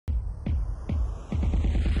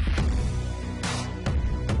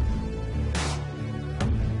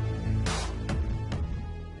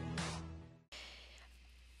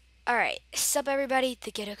Alright, sup everybody,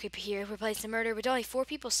 the Ghetto Creeper here. We're playing some murder with only 4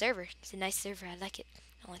 people server. It's a nice server, I like it.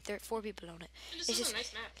 Only 4 people on it. And this is a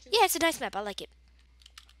nice map, too. Yeah, it's a nice map, I like it.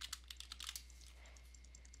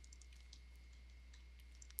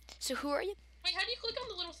 So who are you? Wait, how do you click on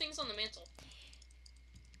the little things on the mantle?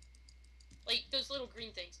 Like, those little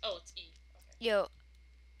green things. Oh, it's E. Okay. Yo,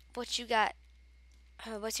 what you got?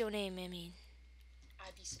 What's your name, I mean?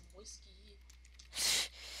 I be some whiskey.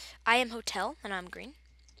 I am Hotel, and I'm green.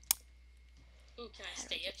 Ooh, can I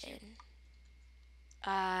stay at you?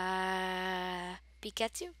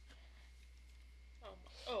 Pikachu?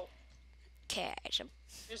 Oh. Catch him.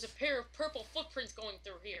 There's a pair of purple footprints going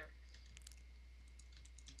through here.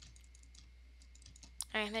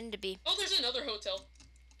 I'm heading to B. Oh, there's another hotel.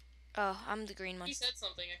 Oh, I'm the green one. He said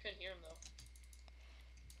something. I couldn't hear him, though.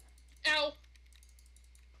 Ow!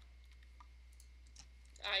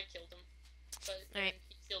 I killed him. But Alright.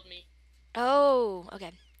 he killed me. Oh,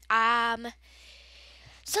 okay.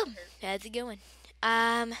 So, how's it going?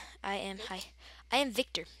 I am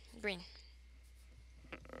Victor, green.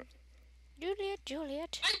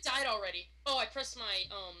 Juliet. I died already. Oh, I pressed my,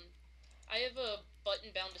 I have a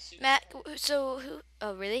button bound to suit. Matt, so who?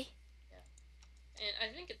 Oh, really? Yeah. And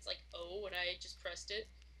I think it's like O, and I just pressed it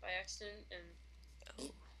by accident, and...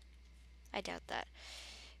 Oh. I doubt that.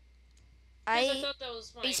 I thought that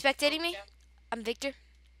was my... Are you spectating me? Yeah. I'm Victor.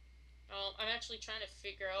 I'm actually trying to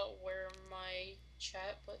figure out where my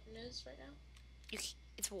chat button is right now.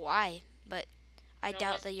 It's Y, but I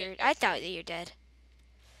doubt that you're dead.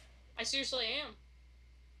 I seriously am.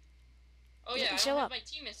 Oh You yeah, I show don't have up. my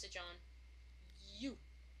team message on. You.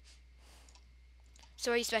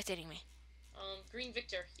 So are you spectating me? Green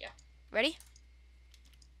Victor, yeah. Ready?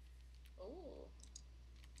 Oh.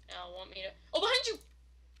 Now want me to... Oh, behind you!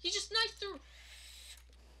 He just knifed through.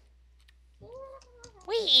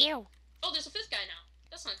 Wee! Oh, there's a 5th guy now.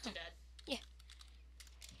 That's not too bad. Yeah.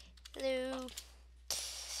 Hello.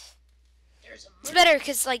 There's a It's better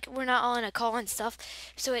because like we're not all in a call and stuff,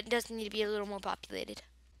 so it does need to be a little more populated.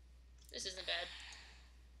 This isn't bad.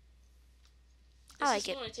 I like it. This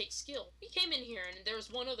is going to take skill. We came in here and there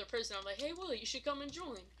was one other person. I'm like, hey, Willie, you should come and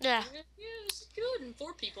join. Yeah. Like, yeah, this is good. And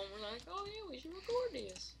 4 people, and we're like, oh yeah, we should record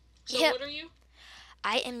this. So Yep. what are you?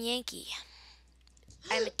 I am Yankee.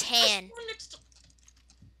 I'm a tan.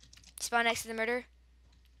 Spawn next to the murderer?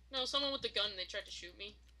 No, someone with the gun. They tried to shoot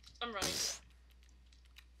me. I'm running.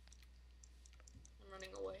 I'm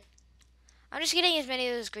running away. I'm just getting as many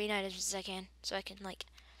of those green items as I can, so I can like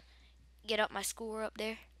get up my score up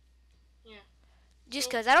there. Yeah. Just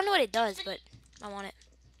because I don't know what it does, but I want it.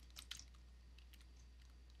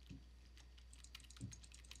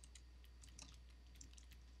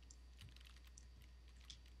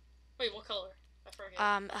 Wait, what color? I forget.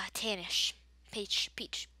 Tannish. Peach. We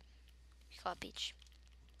call it peach.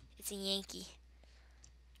 It's a Yankee.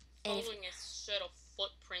 Following a set of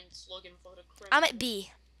footprints looking for the criminal. I'm at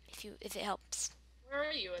B, if it helps. Where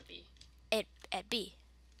are you at B? At B.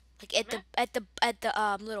 Like at the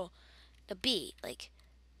B, like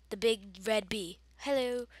the big red B.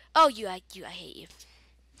 Hello. Oh, I hate you. I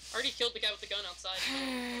already killed the guy with the gun outside.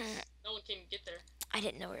 No one can get there. I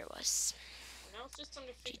didn't know where it was. Now it's just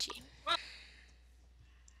under GG. Wow.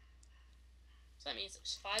 So that means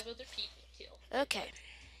there's 5 other people to kill. Okay.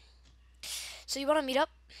 So you want to meet up?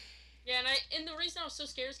 Yeah, and the reason I was so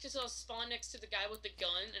scared is because I was spawned next to the guy with the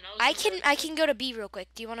gun, and I can go to B real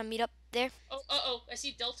quick. Do you want to meet up there? Oh, I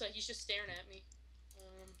see Delta. He's just staring at me.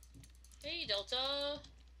 Hey Delta.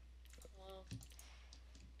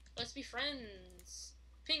 Let's be friends.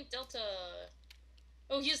 Pink Delta.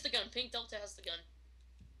 Oh, he has the gun. Pink Delta has the gun.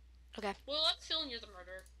 Okay. Well, I'm feeling you're the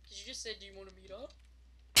murderer because you just said, "Do you want to meet up?"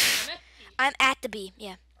 I'm at the B.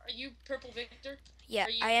 Yeah. Are you Purple Victor? Yeah,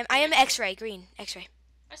 I am. I am X-ray. Green X-ray.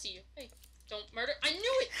 I see you. Hey, don't murder. I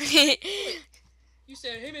knew it. I knew it. You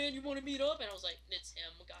said, "Hey man, you want to meet up?" And I was like, "It's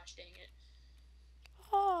him." Gosh dang it.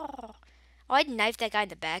 Oh, I knifed that guy in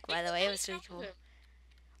the back. By the way, it was really cool.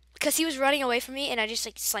 Because he was running away from me, and I just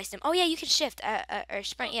like sliced him. Oh yeah, you can shift or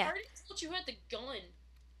sprint. Yeah. I already told you had the gun.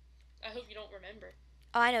 I hope you don't remember.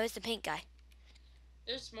 Oh, I know. It's the pink guy.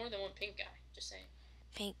 There's more than one pink guy. Just saying.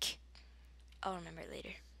 Pink. I'll remember it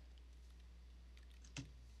later.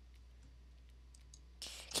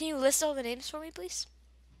 Can you list all the names for me, please?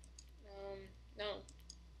 No.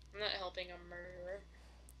 I'm not helping a murderer.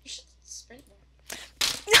 You should sprint more.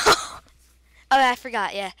 No. Oh, I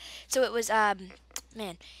forgot. Yeah. So it was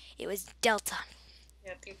man, it was Delta.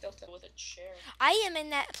 Yeah, Pink Delta with a chair. I am in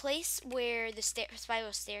that place where the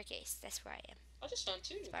spiral staircase. That's where I am. I just found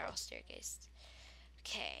 2. Spiral staircase.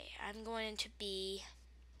 Okay, I'm going to be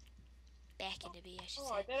back into B, I should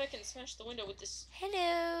Oh, I say. bet I can smash the window with this.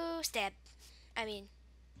 Hello, stab. I mean,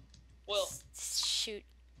 Will. Shoot.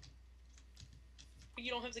 But you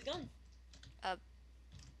don't have the gun.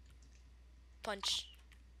 Punch.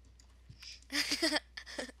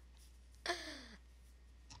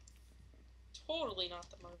 Totally not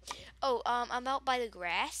the murder. Oh, I'm out by the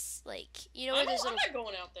grass. Like, you know where I'm there's not little...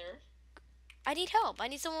 going out there. I need help. I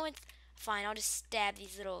need someone with... Fine, I'll just stab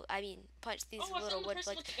these little... punch these Oh, I little found the wood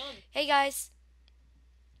person bugs. with the gun. Hey, guys.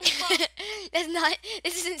 That's not...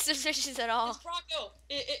 This isn't suspicious at all. It's Bravo.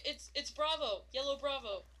 It's Bravo. Yellow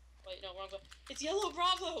Bravo. Wait, no, wrong one. It's Yellow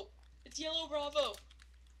Bravo. It's Yellow Bravo.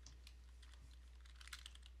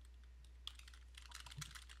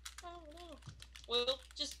 Oh no. Well,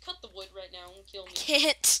 just cut the wood right now and kill me.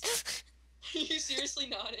 Can't. You seriously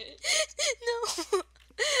not it? No.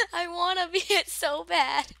 I want to be it so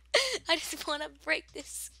bad. I just want to break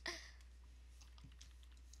this.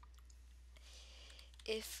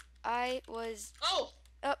 If I was... Oh!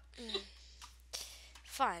 Oh.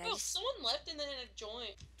 Fine, I Oh, just... someone left and then a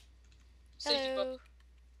joint. Safety Hello. bucket.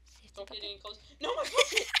 Safety Don't get bucket. any close. No, my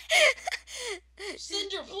bucket!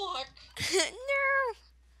 Cinder block! No.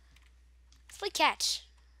 Let's play catch.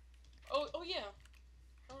 Oh yeah.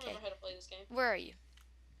 I don't remember how to play this game. Where are you?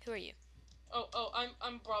 Who are you? Oh,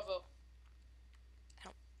 I'm Bravo.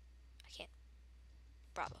 I can't.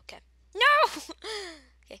 Bravo. Okay. No.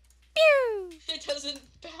 Okay. Pew. It doesn't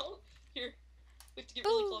bounce. Here. We have to get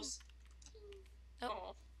really Boom. close. Oh.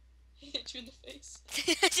 Aw. He hit you in the face.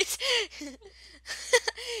 Just you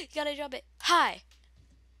gotta drop it. Hi.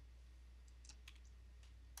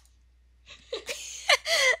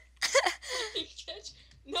 Catch?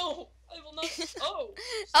 No, I will not. Oh.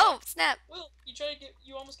 Oh, snap. Will,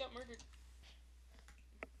 you almost got murdered.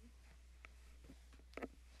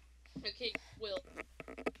 Okay, Will.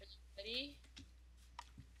 Are you ready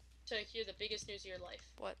to hear the biggest news of your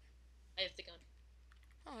life? What? I have the gun.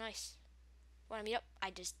 Oh, nice. Wanna meet up?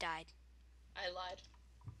 I just died. I lied.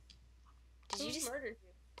 Did Who you just... murdered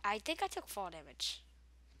you? I think I took fall damage.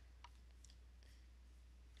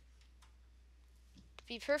 To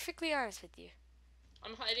be perfectly honest with you,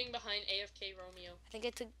 I'm hiding behind AFK Romeo. I think I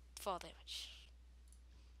took fall damage.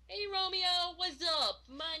 Hey Romeo, what's up?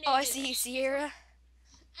 My name Oh, I is... see you, Sierra.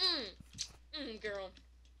 Girl.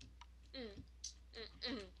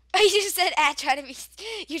 Oh, you just said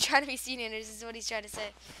you're trying to be seen, and this is what he's trying to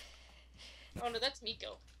say. Oh no, that's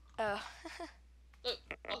Miko. Oh. Look,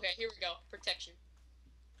 okay, here we go. Protection.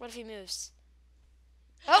 What if he moves?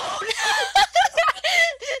 Oh, no!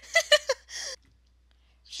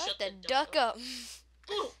 Shut the duck up.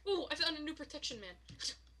 Ooh, I found a new protection man.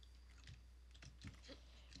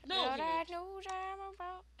 No,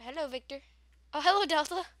 Hello, Victor. Oh, hello,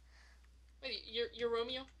 Delta. wait, you're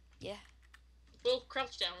Romeo? Yeah. We'll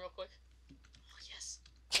crouch down real quick. Oh, yes.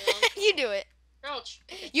 You do it. Crouch.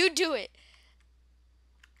 You do it.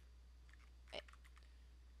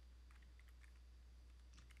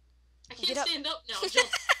 I can't stand up now. Jump.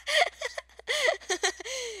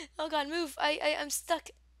 Oh God, move! I'm stuck.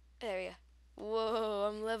 There we go. Whoa,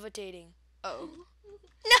 I'm levitating. Oh.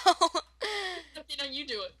 No. Okay, now you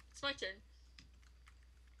do it. It's my turn.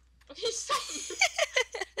 Okay, stop. Is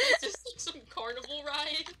this like some carnival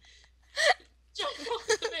ride? Jump off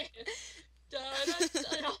the van. Da, da,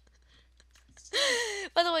 da, da.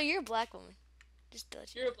 By the way, you're a black woman. Just to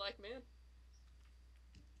let you know. You're a black man.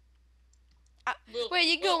 Where are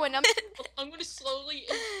you going? I'm gonna slowly.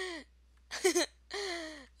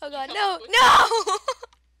 Oh God, You no, come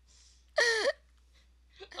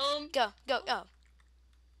no! Go.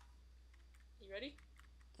 You ready?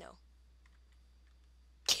 No.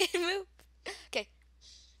 Can't move. Okay.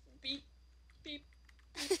 Beep, beep.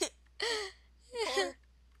 Car.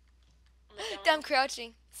 I'm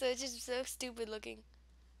crouching, so it's just so stupid looking.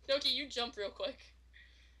 Okay, you jump real quick.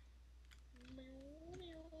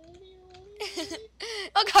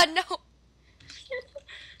 Oh God, no!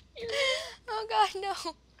 Oh God,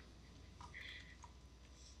 no!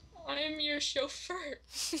 I'm your chauffeur.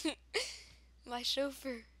 My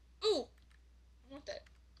chauffeur. Ooh, I want that.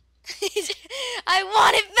 I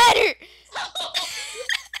want it better.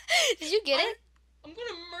 Did you get it? I'm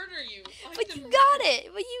gonna murder you. But you got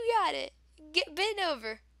it. But you got it. Bend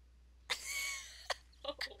over.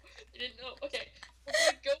 Oh, I didn't know. Okay, we're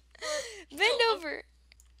gonna go for. Bend over.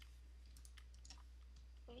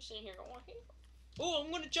 I'm just sitting here going. Oh,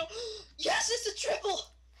 I'm gonna jump. Yes, it's a triple.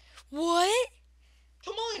 What?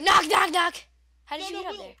 Come on. Knock, knock, knock. How did you get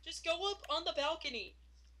up Will. there? Just go up on the balcony,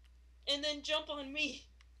 and then jump on me.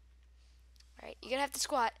 All right, you're gonna have to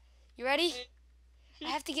squat. You ready? Okay. I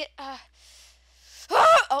have to get.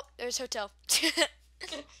 Oh, there's hotel.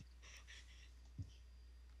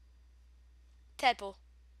 Tadpole.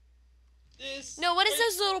 This. No, what is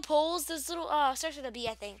those little poles? Those little, starts with a B,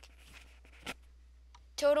 I think.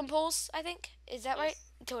 Totem poles, I think. Is that right?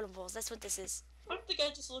 Totem poles, that's what this is. What if the guy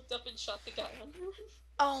just looked up and shot the guy on the roof?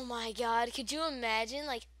 Oh my god, could you imagine?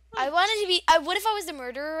 Like, I wanted to be, what if I was the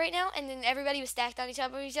murderer right now, and then everybody was stacked on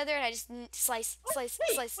top of each other, and I just slice. When did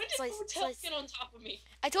Totem get on top of me?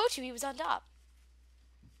 I told you he was on top.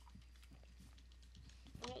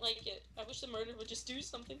 I don't like it. I wish the murderer would just do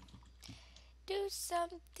something. Do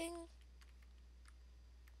something.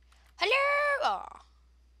 Hello! Aw.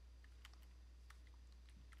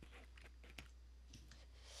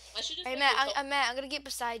 I should just. Hey, Matt, I'm gonna get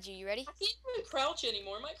beside you. You ready? I can't even crouch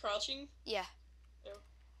anymore. Am I crouching? Yeah. No.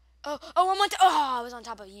 Oh, I'm on top. Oh, I was on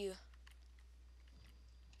top of you.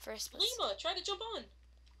 First place. Lima, try to jump on.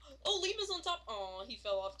 Oh, Lima's on top. Oh, he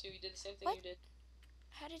fell off too. He did the same thing you did.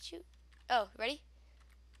 How did you? Oh, ready?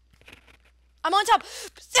 I'm on top.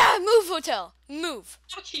 Ah, move, hotel. Move.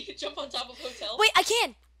 Okay, you can jump on top of hotel. Wait, I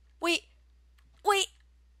can. Wait.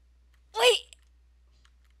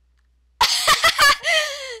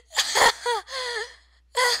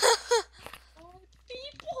 Oh,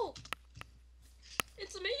 people!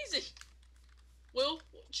 It's amazing. Will,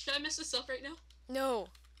 should I mess this up right now? No.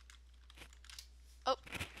 Oh.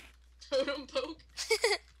 Totem poke.